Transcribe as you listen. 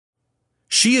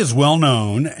She is well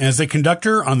known as a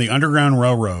conductor on the Underground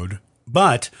Railroad,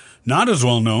 but not as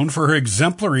well known for her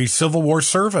exemplary Civil War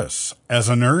service as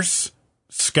a nurse,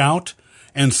 scout,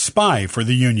 and spy for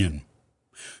the Union.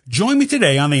 Join me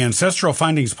today on the Ancestral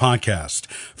Findings podcast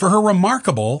for her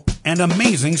remarkable and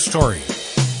amazing story.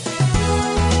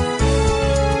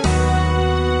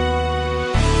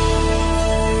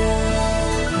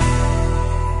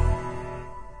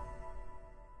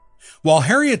 While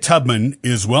Harriet Tubman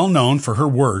is well known for her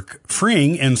work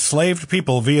freeing enslaved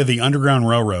people via the Underground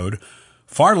Railroad,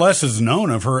 far less is known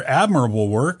of her admirable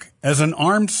work as an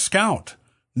armed scout,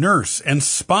 nurse, and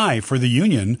spy for the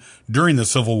Union during the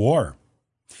Civil War.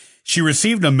 She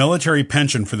received a military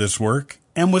pension for this work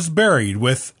and was buried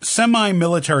with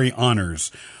semi-military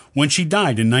honors when she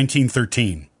died in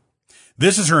 1913.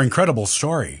 This is her incredible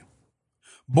story.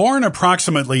 Born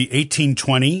approximately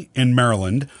 1820 in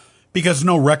Maryland, because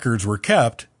no records were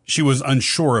kept, she was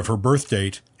unsure of her birth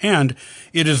date, and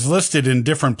it is listed in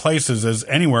different places as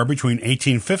anywhere between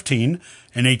 1815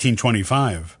 and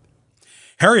 1825.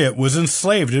 Harriet was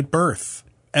enslaved at birth,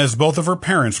 as both of her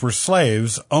parents were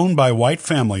slaves owned by white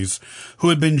families who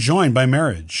had been joined by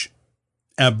marriage.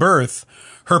 At birth,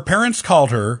 her parents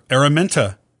called her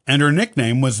Araminta, and her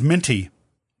nickname was Minty.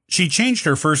 She changed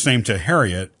her first name to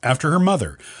Harriet after her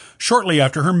mother, shortly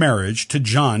after her marriage to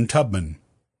John Tubman.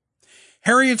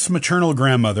 Harriet's maternal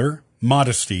grandmother,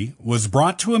 Modesty, was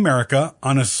brought to America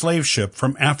on a slave ship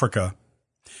from Africa.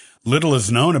 Little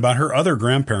is known about her other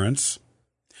grandparents.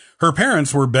 Her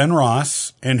parents were Ben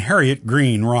Ross and Harriet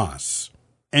Green Ross,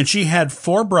 and she had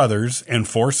 4 brothers and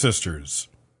 4 sisters.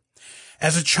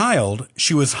 As a child,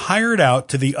 she was hired out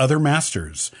to the other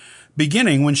masters,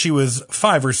 beginning when she was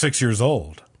 5 or 6 years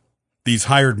old. These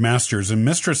hired masters and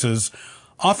mistresses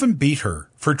often beat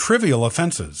her for trivial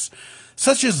offenses,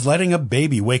 such as letting a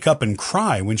baby wake up and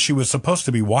cry when she was supposed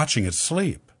to be watching it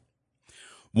sleep.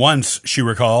 Once, she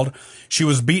recalled, she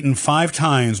was beaten 5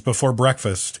 times before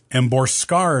breakfast and bore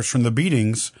scars from the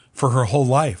beatings for her whole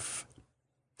life.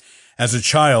 As a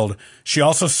child, she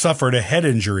also suffered a head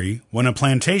injury when a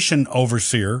plantation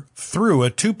overseer threw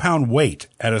a 2-pound weight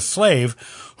at a slave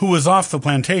who was off the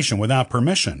plantation without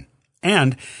permission,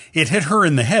 and it hit her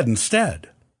in the head instead.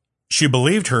 She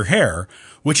believed her hair,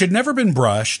 which had never been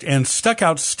brushed and stuck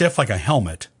out stiff like a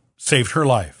helmet, saved her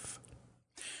life.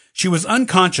 She was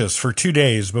unconscious for 2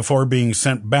 days before being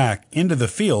sent back into the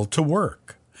field to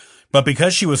work. But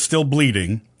because she was still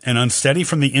bleeding and unsteady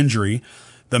from the injury,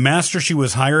 the master she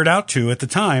was hired out to at the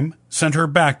time sent her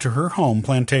back to her home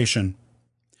plantation.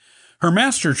 Her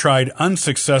master tried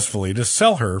unsuccessfully to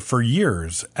sell her for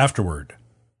years afterward.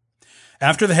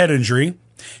 After the head injury,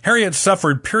 Harriet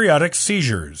suffered periodic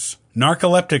seizures,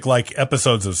 narcoleptic-like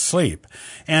episodes of sleep,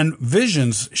 and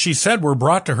visions she said were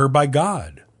brought to her by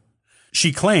God.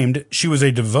 She claimed she was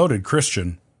a devoted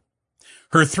Christian.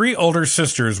 Her 3 older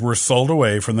sisters were sold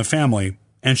away from the family,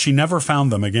 and she never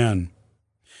found them again.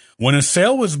 When a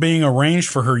sale was being arranged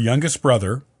for her youngest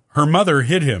brother, her mother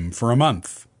hid him for a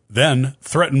month, then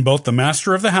threatened both the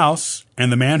master of the house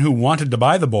and the man who wanted to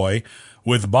buy the boy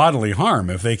with bodily harm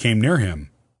if they came near him.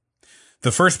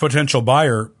 The first potential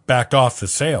buyer backed off the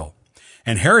sale,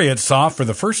 and Harriet saw for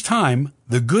the first time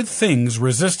the good things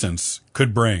resistance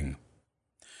could bring.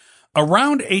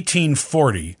 Around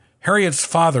 1840, Harriet's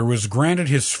father was granted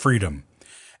his freedom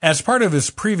as part of his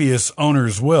previous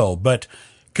owner's will, but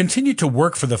continued to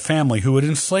work for the family who had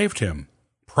enslaved him,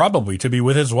 probably to be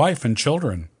with his wife and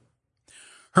children.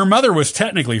 Her mother was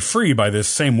technically free by this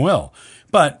same will,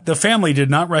 but the family did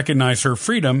not recognize her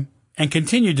freedom and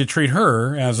continued to treat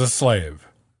her as a slave.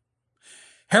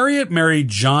 Harriet married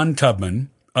John Tubman,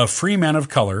 a free man of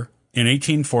color, in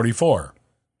 1844.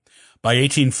 By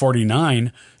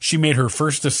 1849, she made her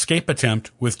first escape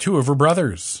attempt with 2 of her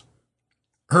brothers.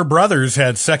 Her brothers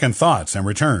had second thoughts and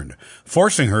returned,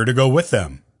 forcing her to go with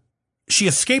them. She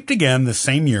escaped again the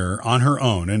same year on her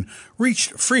own and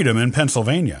reached freedom in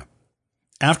Pennsylvania.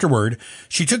 Afterward,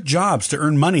 she took jobs to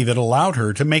earn money that allowed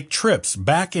her to make trips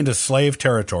back into slave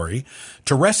territory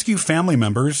to rescue family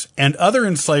members and other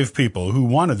enslaved people who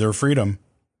wanted their freedom.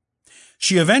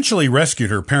 She eventually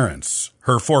rescued her parents,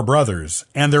 her 4 brothers,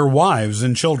 and their wives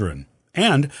and children,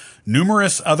 and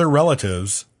numerous other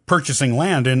relatives, purchasing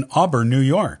land in Auburn, New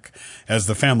York, as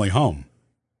the family home.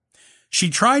 She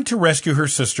tried to rescue her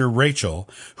sister Rachel,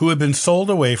 who had been sold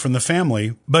away from the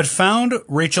family, but found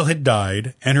Rachel had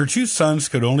died and her 2 sons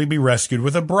could only be rescued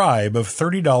with a bribe of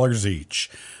 $30 each,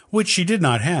 which she did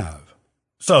not have.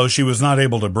 So she was not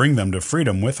able to bring them to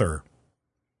freedom with her.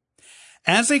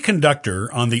 As a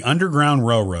conductor on the Underground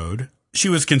Railroad, she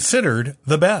was considered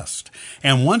the best,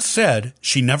 and once said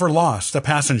she never lost a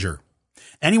passenger.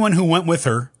 Anyone who went with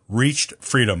her reached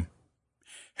freedom.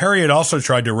 Harriet also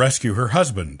tried to rescue her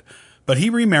husband, but he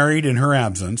remarried in her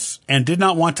absence and did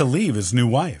not want to leave his new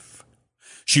wife.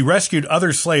 She rescued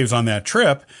other slaves on that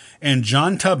trip, and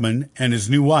John Tubman and his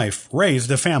new wife raised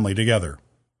a family together.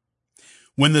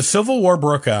 When the Civil War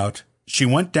broke out, she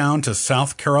went down to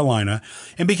South Carolina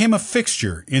and became a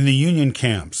fixture in the Union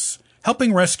camps,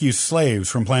 helping rescue slaves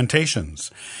from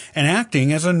plantations, and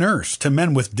acting as a nurse to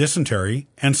men with dysentery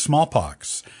and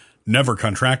smallpox, never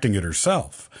contracting it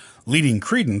herself, leading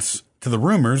credence to the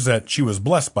rumors that she was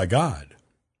blessed by God.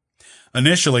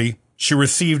 Initially, she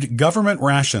received government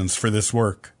rations for this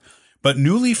work, but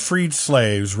newly freed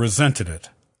slaves resented it.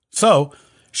 So,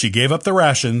 she gave up the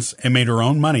rations and made her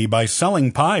own money by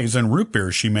selling pies and root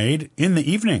beer she made in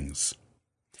the evenings.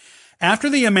 After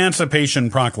the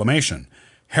Emancipation Proclamation,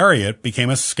 Harriet became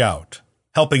a scout,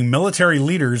 helping military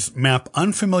leaders map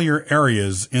unfamiliar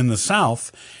areas in the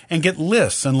South and get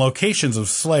lists and locations of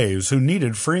slaves who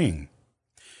needed freeing.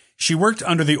 She worked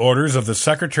under the orders of the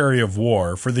Secretary of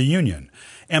War for the Union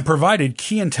and provided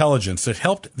key intelligence that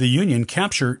helped the Union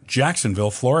capture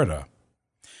Jacksonville, Florida.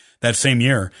 That same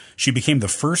year, she became the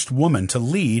first woman to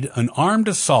lead an armed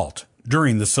assault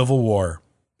during the Civil War.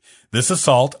 This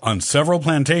assault on several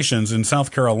plantations in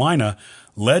South Carolina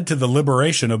led to the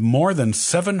liberation of more than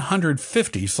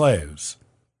 750 slaves.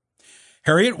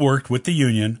 Harriet worked with the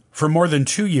Union for more than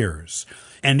 2 years,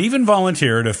 and even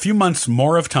volunteered a few months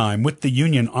more of time with the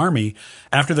Union Army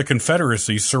after the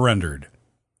Confederacy surrendered.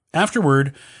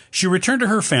 Afterward, she returned to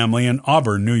her family in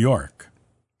Auburn, New York.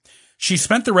 She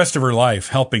spent the rest of her life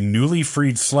helping newly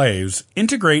freed slaves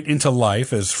integrate into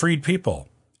life as freed people,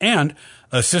 and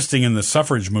assisting in the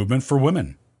suffrage movement for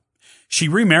women. She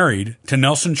remarried to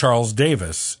Nelson Charles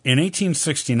Davis in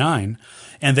 1869,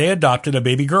 and they adopted a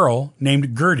baby girl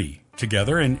named Gertie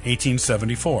together in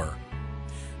 1874.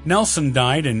 Nelson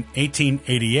died in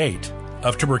 1888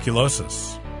 of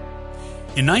tuberculosis.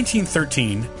 In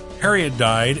 1913, Harriet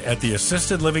died at the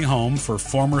assisted living home for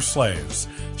former slaves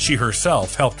she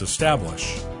herself helped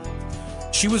establish.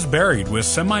 She was buried with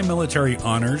semi-military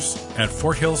honors at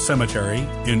Fort Hill Cemetery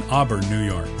in Auburn, New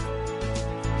York.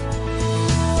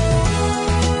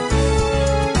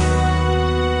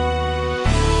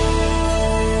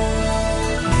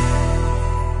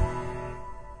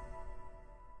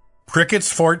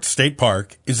 Prickett's Fort State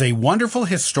Park is a wonderful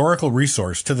historical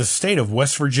resource to the state of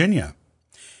West Virginia.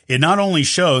 It not only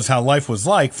shows how life was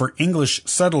like for English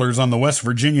settlers on the West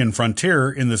Virginian frontier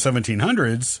in the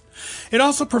 1700s, it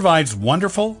also provides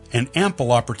wonderful and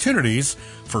ample opportunities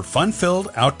for fun-filled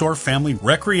outdoor family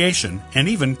recreation and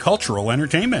even cultural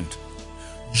entertainment.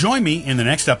 Join me in the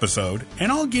next episode,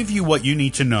 and I'll give you what you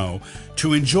need to know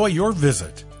to enjoy your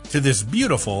visit to this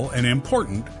beautiful and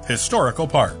important historical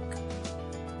park.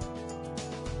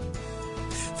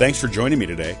 Thanks for joining me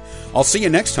today. I'll see you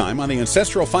next time on the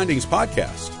Ancestral Findings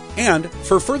podcast. And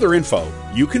for further info,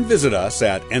 you can visit us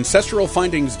at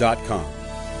ancestralfindings.com.